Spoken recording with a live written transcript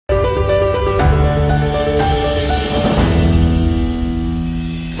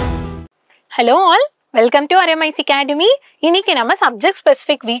Hello all, welcome to Aram'S Academy. இன்னைக்கு நம்ம subject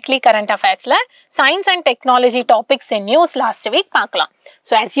specific weekly current affairsல science and technology topics in news last week பார்க்கலாம்.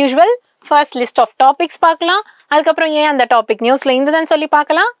 So as usual, first list of topics பார்க்கலாம். அதுக்கப்புறம் ஏன் அந்த topic நியூஸ்ல இருந்ததுன்னு சொல்லி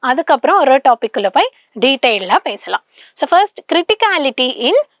பார்க்கலாம். அதுக்கப்புறம் ஒரு டாபிக்குள்ள போய் டீடைலா பேசலாம். So first, criticality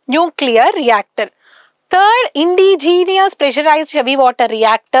in nuclear reactor. Third, indigenous pressurized heavy water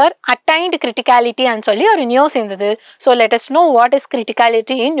reactor attained criticality and சொல்லி ஒரு நியூஸ் இருந்தது. So let us know what is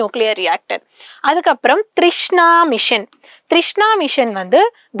criticality in nuclear reactor. அதுக்கப்புறம் Trishna mission. Trishna mission வந்து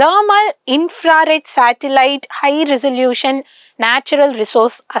thermal infrared satellite high resolution natural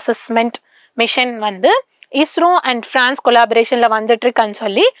resource assessment mission வந்து ISRO and France collaborationல வந்துட்டு இருக்குன்னு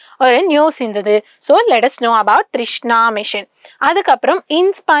சொல்லி ஒரு நியூஸ் இருந்தது. So let us know about Trishna mission. அதுக்கப்புறம்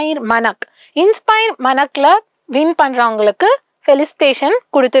Inspire Manak. Inspire Manakல win பண்றவங்களுக்கு ஃபெலிசிட்டேஷன்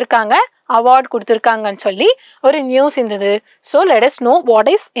கொடுத்திருக்காங்க, அவார்ட் கொடுத்திருக்காங்கன்னு சொல்லி ஒரு நியூஸ் இருந்தது. So let us know what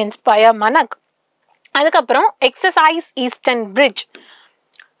is Inspire Manak. அதுக்கப்புறம் exercise Eastern Bridge.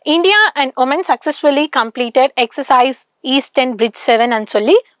 India and Oman successfully completed exercise Eastern Bridge 7 and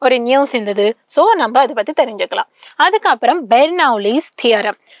சொல்லி ஒரு news இருந்தது. ஸோ நம்ம அதை பற்றி தெரிஞ்சுக்கலாம். அதுக்கப்புறம் பெர்னௌலிஸ்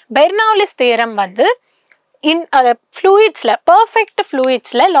தியரம். பெர்னௌலிஸ் தியரம் வந்து fluidsல perfect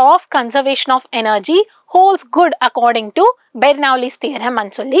fluidsல law of conservation of energy holds good according to Bernoulli's theorem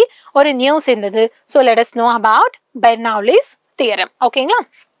and சொல்லி ஒரு நியூஸ் இருந்தது. So let us know about Bernoulli's theorem. ஓகேங்களா?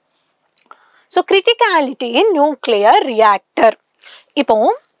 So criticality in nuclear reactor. இப்போ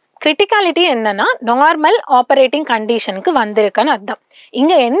criticality என்னன்னா நார்மல் ஆப்பரேட்டிங் கண்டிஷனுக்கு வந்திருக்குன்னு அர்த்தம்.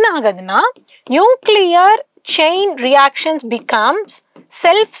 இங்க என்ன ஆகுதுன்னா nuclear chain reactions becomes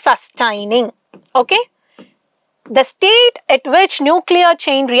self-sustaining. Okay? The state at which nuclear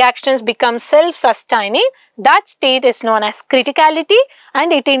chain reactions become self-sustaining, that state is known as criticality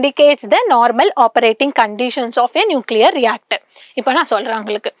and it indicates the normal operating conditions of a nuclear reactor. இப்போ நான் சொல்றேன்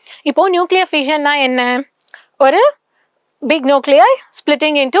உங்களுக்கு. இப்போ nuclear fission னா என்ன? ஒரு big nuclei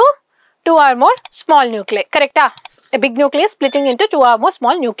splitting into two or more small nuclei. Correcta? A big nucleus splitting into two or more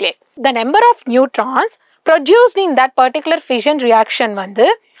small nuclei. The number of neutrons produced in that particular fission reaction வந்து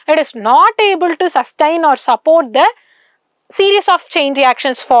it is not able to sustain or support the series of chain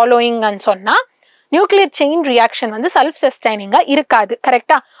reactions following and சொன்னா nuclear chain reaction வந்து self sustaining இருக்காது.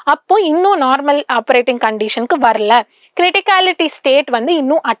 கரெக்டா? அப்போ இன்னும் normal operating கண்டிஷனுக்கு வரல, criticality state வந்து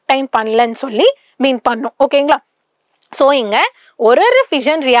இன்னும் அட்டைன் பண்ணலன்னு சொல்லி மீன் பண்ணும். ஓகேங்களா? ஸோ இங்க ஒரு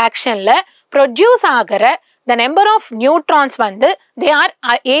ஃபிஷன் ரியாக்ஷன்ல ப்ரொடியூஸ் ஆகிற the number of neutrons வந்து they are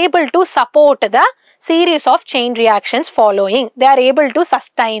able to support the series of chain reactions following. They are able to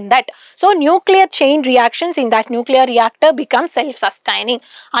sustain that. So nuclear chain reactions in that nuclear reactor become self-sustaining.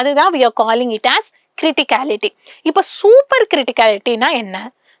 அதுதான் we are calling it as criticality. இப்போ super criticality னா என்ன?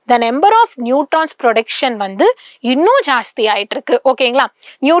 The number of neutrons production வந்து இன்னும் ஜாஸ்தி ஆயிட்டு இருக்கு. ஓகேங்களா?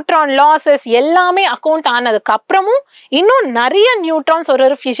 நியூட்ரான் லாசஸ் எல்லாமே அக்கௌண்ட் ஆனதுக்கு அப்புறமும் இன்னும் நிறைய நியூட்ரான்ஸ்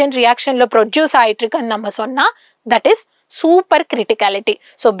ஒரு ஃபிஷன் ரியாக்ஷன்ல ப்ரொடியூஸ் ஆயிட்டு இருக்குன்னு நம்ம சொன்னா that is super criticality.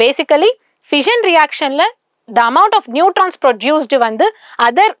 So basically fission reactionல the amount of neutrons produced வந்து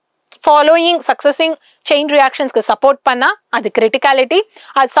other following successive chain reactions க்கு support பண்ணா அது criticality.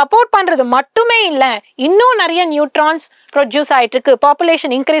 அது support பண்றது மட்டுமே இல்ல, இன்னும் நிறைய நியூட்ரான்ஸ் ப்ரொடியூஸ் ஆயிட்டு இருக்கு,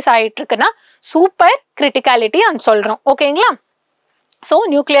 பாப்புலேஷன் இன்க்ரீஸ் ஆயிட்டு இருக்குன்னா சூப்பர் கிரிட்டிகாலிட்டி அண்ட் சொல்றோம். ஓகேங்களா? ஸோ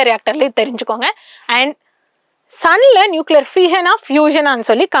நியூக்ளியர் ரியாக்டர்ல தெரிஞ்சுக்கோங்க. அண்ட் சன்ல நியூக்ளியர் ஃபியூஷனா ஃபியூஷனான்னு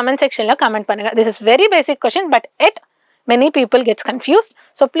சொல்லி கமெண்ட் செக்ஷன்ல கமெண்ட் பண்ணுங்க. This is very basic question but it many people gets confused.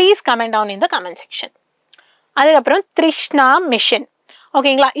 So please comment down in the comment section. அதுக்கப்புறம் Trishna mission.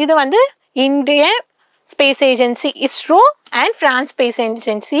 ஓகேங்களா? இது வந்து இந்திய space agency ISRO and France space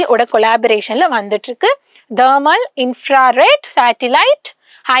agency ஓட கொலாபரேஷன்ல வந்துட்டு இருக்கு. thermal infrared satellite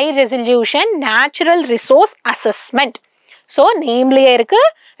high resolution natural resource assessment. So நேம்லயே இருக்கு,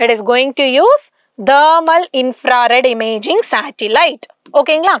 it is going to use thermal infrared imaging satellite.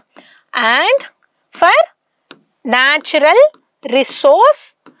 ஓகேங்களா? and for natural resource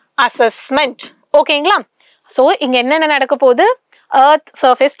assessment. ஓகேங்களா? ஸோ இங்க என்னென்ன நடக்க போகுது? earth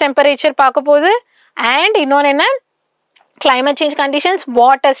surface temperature பார்க்க போகுது, and இன்னொன்று என்ன, climate change conditions,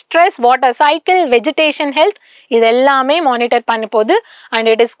 water stress, water cycle, vegetation health, இது எல்லாமே மானிட்டர் பண்ண போகுது. and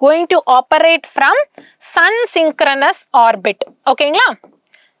it is going to operate from sun synchronous orbit. ஓகேங்களா?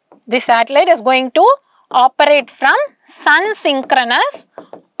 this satellite is going to operate from sun synchronous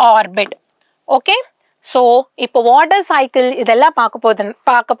orbit. okay? So இப்போ water cycle இதெல்லாம்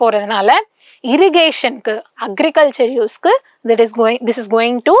பார்க்க போறதுனால இரிகேஷனுக்கு, agriculture யூஸ்க்கு this is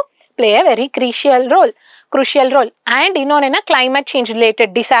going to play a very crucial role. crucial role. And இன்னொன்னு என்ன climate change related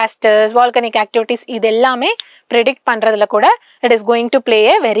disasters, volcanic activities இதெல்லாமே predict பண்றதுல கூட it is going to play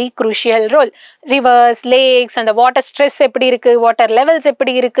a very crucial role. Rivers, lakes and the water stress எப்படி இருக்கு, water levels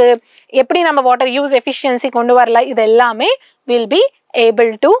எப்படி இருக்கு, எப்படி நம்ம water use efficiency கொண்டு வரலாம், இதெல்லாமே will be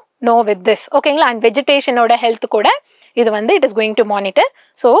able to know with this. ஓகேங்களா? And vegetation ஓட health கூட இது வந்து it is going to monitor.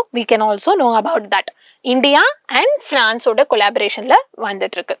 So we can also know about that. India and France ஓட collaborationல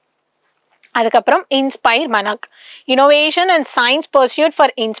வந்துட்டு இருக்கு. அதுக்கப்புறம் inspire Manak, innovation and science pursued for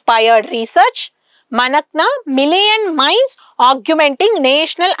inspired research. Manakna million minds augmenting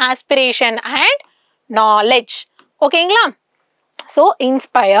national aspiration and knowledge. ஓகேங்களா? So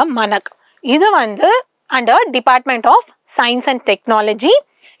inspire Manak இது வந்து under Department of Science and Technology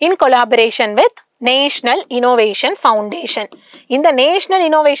in collaboration with National Innovation Foundation. In the National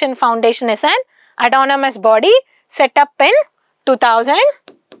Innovation Foundation is an autonomous body set up in 2000,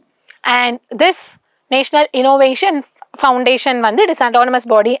 and this National Innovation Foundation வந்து it is autonomous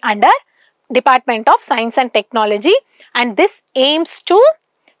body under Department of Science and Technology, and this aims to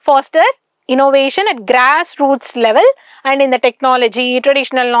foster innovation at grassroots level and in the technology,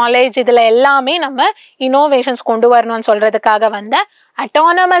 traditional knowledge இதில் எல்லாமே நம்ம innovations கொண்டு வரணும்னு சொல்றதுக்காக வந்த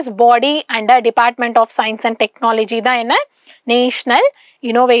autonomous body under Department of Science and Technology தான் என்ன National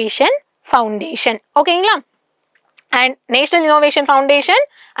Innovation Foundation. ஓகேங்களா? And National Innovation Foundation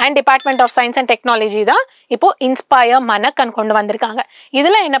and Department of Science and Technology தான் இப்போ Inspire Manak கொண்டு வந்திருக்காங்க.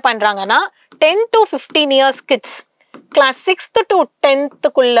 இதில் என்ன பண்றாங்கன்னா 10 to 15 years kids class 6th to 10th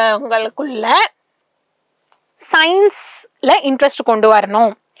உங்களுக்குள்ள சயின்ஸ்ல இன்ட்ரெஸ்ட் கொண்டு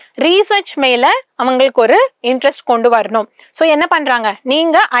வரணும், ரீசர்ச் மேல அவங்களுக்கு ஒரு இன்ட்ரெஸ்ட் கொண்டு வரணும். ஸோ என்ன பண்றாங்க,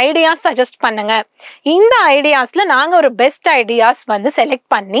 நீங்க ஐடியாஸ் சஜஸ்ட் பண்ணுங்க, இந்த ஐடியாஸ்ல நாங்க ஒரு பெஸ்ட் ஐடியாஸ் வந்து செலக்ட்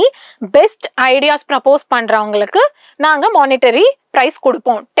பண்ணி பெஸ்ட் ஐடியாஸ் ப்ரப்போஸ் பண்றவங்களுக்கு நாங்க மானிட்டரி ப்ரைஸ்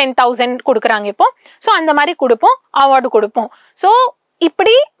கொடுப்போம். 10,000 கொடுக்குறாங்க இப்போ. ஸோ அந்த மாதிரி கொடுப்போம், அவார்டு கொடுப்போம். ஸோ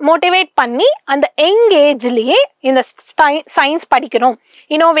இப்படி மோட்டிவேட் பண்ணி அந்த யங் ஏஜ்லயே இந்த சயின்ஸ் படிக்கணும்,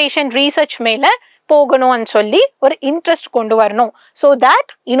 இனோவேஷன் ரீசர்ச் மேல போகணும்னு சொல்லி ஒரு இன்ட்ரெஸ்ட் கொண்டு வரணும். ஸோ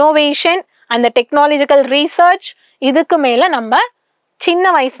தட் இனோவேஷன் அந்த டெக்னாலஜிக்கல் ரீசர்ச் இதுக்கு மேல நம்ம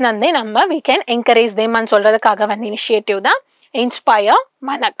சின்ன வயசுலேருந்தே நம்ம we can encourage them ன்னு சொல்றதுக்காக வந்து இனிஷியேட்டிவ் தான் இன்ஸ்பயர்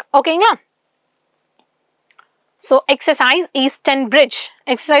மனக். ஓகேங்களா? So exercise eastern bridge.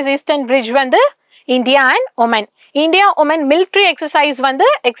 Exercise eastern bridge வந்து India and Oman. India Oman military exercise வந்து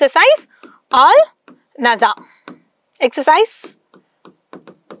எக்ஸசைஸ் ஆல் நசா எக்ஸசைஸ்.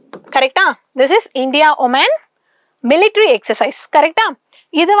 கரெக்டா? This is India Oman military exercise. கரெக்டா?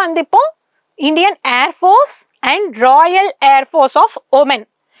 இது வந்து இப்போ Indian air force and Royal air force of Oman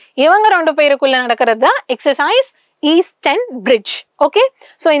இவங்க ரெண்டு பேருக்குள்ள நடக்கிறது தான் exercise eastern bridge. Okay,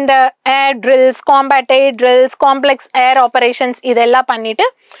 so இந்த ஏர் ட்ரில்ஸ், காம்பேட் ஏர் ட்ரில்ஸ், காம்ப்ளெக்ஸ் ஏர் ஆப்பரேஷன்ஸ் இதெல்லாம் பண்ணிட்டு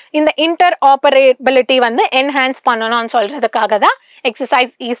இந்த இன்டர் ஆப்பரேபிலிட்டி வந்து என்ஹான்ஸ் பண்ணணும்னு சொல்றதுக்காக தான்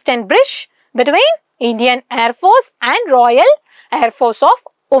exercise eastern bridge between Indian air force and Royal air force of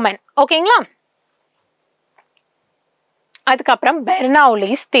woman. ஓகேங்களா? அதுக்கப்புறம்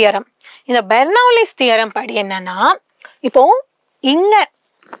பெர்னௌலிஸ் தியரம். இந்த பெர்னௌலிஸ் தியரம் படி என்னன்னா, இப்போ இங்க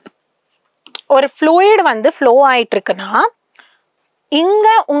ஒரு ஃப்ளூயிட் வந்து ஃப்ளோ ஆயிட்டு இருக்குன்னா இங்க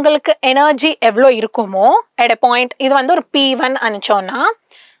உங்களுக்கு எனர்ஜி எவ்வளோ இருக்குமோ அட் எ பாயிண்ட், இது வந்து ஒரு P1 அனுப்பிச்சோன்னா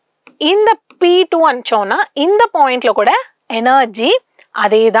இந்த P2 அனுப்பிச்சோன்னா இந்த பாயிண்ட்ல கூட எனர்ஜி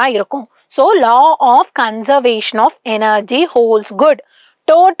அதே தான் இருக்கும். So law of conservation of energy holes good.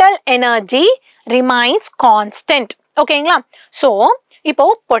 Total energy remains constant. ஓகேங்களா? ஸோ இப்போ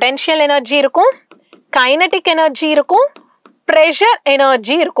பொட்டென்ஷியல் எனர்ஜி இருக்கும், கைனடிக் எனர்ஜி இருக்கும், ப்ரெஷர்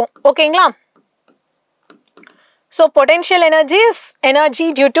எனர்ஜி இருக்கும். ஓகேங்களா? So potential energy is energy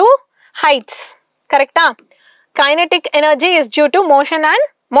due to heights. கரெக்டா? Kinetic energy is due to motion and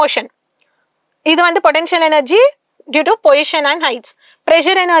motion. இது வந்து potential energy due to position and heights.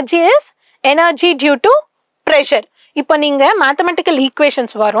 Pressure energy is energy due to pressure. இப்போ நீங்க mathematical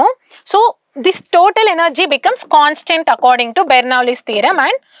equations வரும். So this total energy becomes constant according to Bernoulli's theorem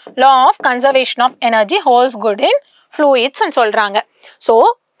and law of conservation of energy holds good in fluids and சொல்றாங்க. So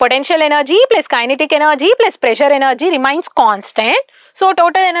potential energy plus kinetic energy plus pressure energy remains constant. So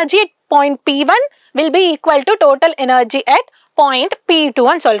total energy at point P1 will be equal to total energy at point P2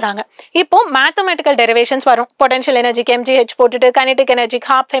 ன்னு சொல்றாங்க. இப்போ mathematical derivations வரும். potential energy mgh போட்டுட்டு, kinetic energy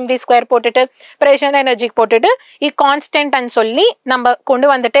half mv square போட்டுட்டு, pressure energy போட்டுட்டு இது constant ன்னு சொல்லி நம்ம கொண்டு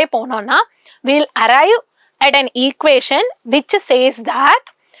வந்துட்டே போனோம்னா we'll arrive at an equation which says that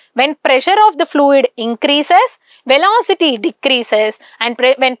when pressure of the fluid increases, velocity decreases, and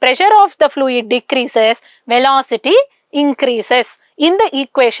when pressure of the fluid decreases, velocity increases. In the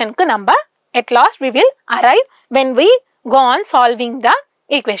equation ku number at last we will arrive when we go on solving the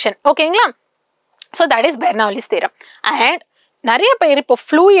equation. ஓகேங்களா? So that is Bernoulli's theorem. And நிறைய பேர் இப்போ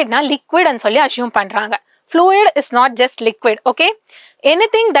fluidனா liquid ன்னு சொல்லி assume பண்றாங்க. Fluid is not just liquid, okay?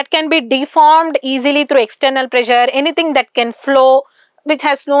 Anything that can be deformed easily through external pressure, anything that can flow which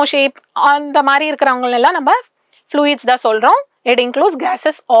has no shape, அந்த மாதிரி இருக்கிறவங்க எல்லாம் நம்ம fluids தான் சொல்றோம். It includes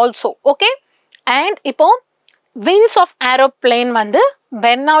gases also, okay? And இப்போ wings of aeroplane வந்து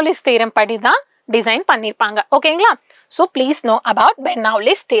Bernoulli's theorem படி தான் டிசைன் பண்ணிருப்பாங்க, ஓகேங்களா? So please know about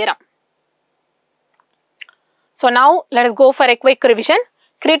Bernoulli's theorem. So now let us go for a quick revision.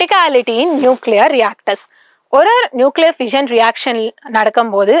 Criticality in nuclear reactors. ஒரு nuclear fission reaction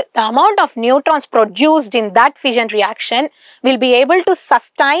நடக்கும்போது the amount of neutrons produced in that fission reaction will be able to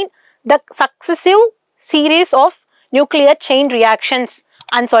sustain the successive series of nuclear chain reactions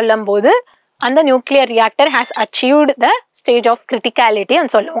and சொல்லும்போது அந்த nuclear reactor has achieved the stage of criticality and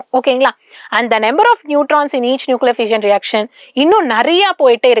சொல்லுவோம், ஓகேங்களா? And the number of neutrons in each nuclear fission reaction இன்னும் நிறைய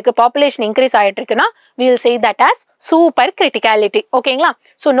போயிட்டே இருக்கு, population increase ஆயிட்டு இருக்குன்னா we will say that as super criticality, ஓகேங்களா?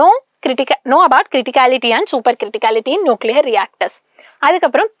 So know about criticality and super criticality in nuclear reactors.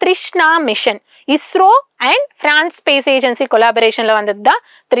 அதுக்கப்புறம் Trishna mission, ISRO and France Space Agency collaborationல வந்தது தான்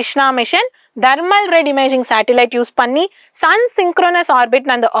Trishna mission. Thermal red imaging satellite use பண்ணி sun synchronous orbit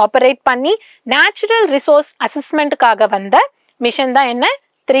வந்து operate பண்ணி natural resource assessmentக்காக வந்த mission தான் என்ன?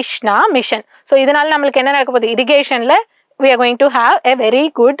 Trishna mission. So இதனால நம்மளுக்கு என்ன நடக்க போகுது? Irrigationல we are going to have a very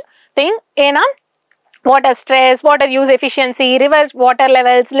good thing. ஏன்னா water stress, water use efficiency, river water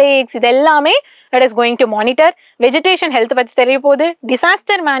levels, lakes, இது எல்லாமே it is going to monitor. Vegetation health பத்தி தெரிய போகுது.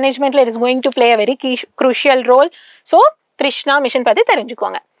 Disaster managementல it is going to play a very key crucial role. So Trishna mission பத்தி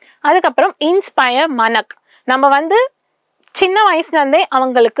தெரிஞ்சுக்கோங்க. அதுக்கப்புறம் inspire மனக், நம்ம வந்து சின்ன வயசுலேருந்தே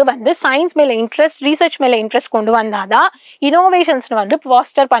அவங்களுக்கு வந்து சயின்ஸ் மேலே இன்ட்ரெஸ்ட், ரிசர்ச் மேலே இன்ட்ரெஸ்ட் கொண்டு வந்தாதான் இனோவேஷன்ஸ் வந்து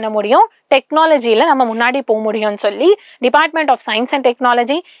ஃபாஸ்டர் பண்ண முடியும், டெக்னாலஜியில் நம்ம முன்னாடி போக முடியும்னு சொல்லி department of science and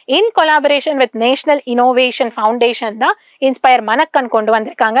technology in collaboration with national innovation foundation தான் இன்ஸ்பயர் மனக்கன் கொண்டு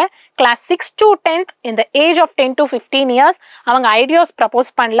வந்திருக்காங்க. கிளாஸ் 6 to 10th இந்த ஏஜ் ஆஃப் 10 to 15 years அவங்க ஐடியாஸ்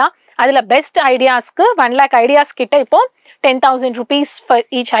ப்ரப்போஸ் பண்ணலாம். அதில் பெஸ்ட் ஐடியாஸ்க்கு 1 lakh ஐடியாஸ் கிட்ட இப்போ 10,000 rupees ஃபார்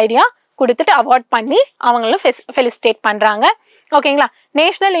ஈச் ஐடியா கொடுத்துட்டு அவார்ட் பண்ணி அவங்களும் ஃபெலிசிட்டேட் பண்ணுறாங்க, ஓகேங்களா?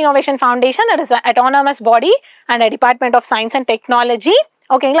 National innovation foundation it is autonomous body and department of science and technology,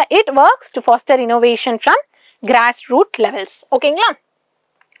 ஓகேங்களா? It works to pastor innovation from cross root levels, ஓகேங்களா?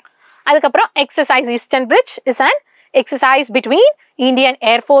 அதுக்கப்புறம் exercise eastern bridge is an exercise between Indian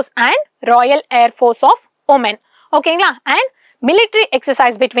air force and Royal air force of Oman, ஓகேங்களா? And military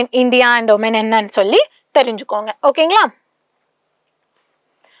exercise between India and Oman என்னன்னு சொல்லி தெரிஞ்சுக்கோங்க, ஓகேங்களா?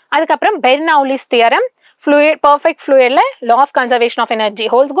 அதுக்கப்புறம் Bernoulli's theorem, fluid, perfect fluidல law of conservation of energy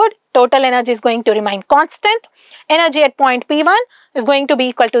holds good. Total energy is going to remain constant. Energy at point P1 is going to be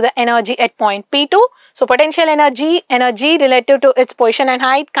equal to the energy at point P2. So potential energy, energy relative to its position and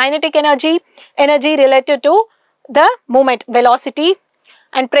height, kinetic energy, energy related to the movement, velocity,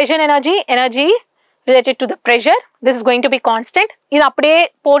 and pressure energy, energy related to the pressure. This is going to be constant. இது அப்படியே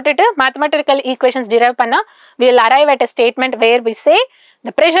போட்டுட்டு mathematical equations derive பண்ணா we will arrive at a statement where we say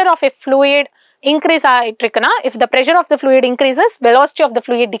the pressure of a fluid increase ஆயிட்டிருக்குன்னா, if the pressure of the fluid increases, velocity of the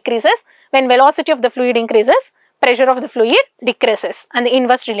fluid decreases. When velocity of the fluid increases, pressure of the fluid decreases, and the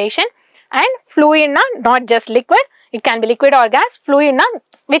inverse relation. And fluid na not just liquid, it can be liquid or gas. Fluid na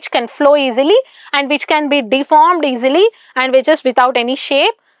which can flow easily and which can be deformed easily and which is without any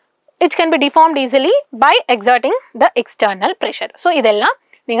shape. It can be deformed easily by exerting the external pressure. So இதெல்லாம்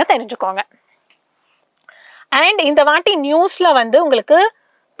நீங்க தெரிஞ்சுக்கோங்க. And இந்த வாட்டி நியூஸ்ல வந்து உங்களுக்கு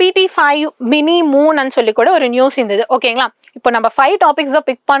PT5 mini Moon சொல்லி கூட ஒரு நியூஸ் இருந்தது, ஓகேங்களா? இப்போ நம்ம 5 டாபிக்ஸ் தான்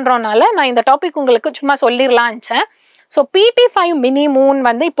பிக் பண்றோம்னால நான் இந்த டாபிக் உங்களுக்கு சும்மா சொல்லிடலாம்ச்சேன். ஸோ PT5 மினி மூன்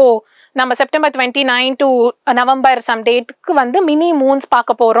வந்து இப்போ நம்ம செப்டம்பர் 29 to நவம்பர் சம் டேட்டுக்கு வந்து மினி மூன்ஸ்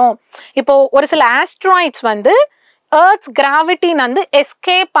பார்க்க போறோம். இப்போ ஒரு சில ஆஸ்ட்ராய்ட்ஸ் வந்து Earth's gravity வந்து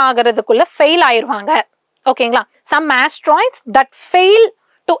escape ஆகிறதுக்குள்ள ஃபெயில் ஆயிருவாங்க, ஓகேங்களா? Some asteroids that fail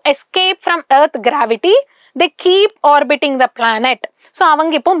to escape from Earth gravity, they keep orbiting the planet. So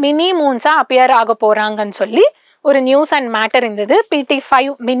அவங்க இப்போ மினி மூன்ஸா அப்பியர் ஆக போறாங்கன்னு சொல்லி ஒரு நியூஸ் அண்ட் மேட்டர் இருந்தது.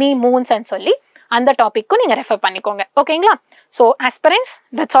 PT5 மினி மூன்ஸ் சொல்லி அந்த டாபிக்கும் நீங்க ரெஃபர் பண்ணிக்கோங்க, ஓகேங்களா? So aspirants,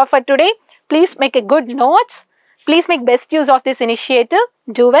 that's all for today. Please make a good notes. Please make best use of this initiative.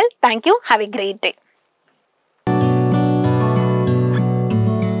 Do well. Thank you. Have a great day.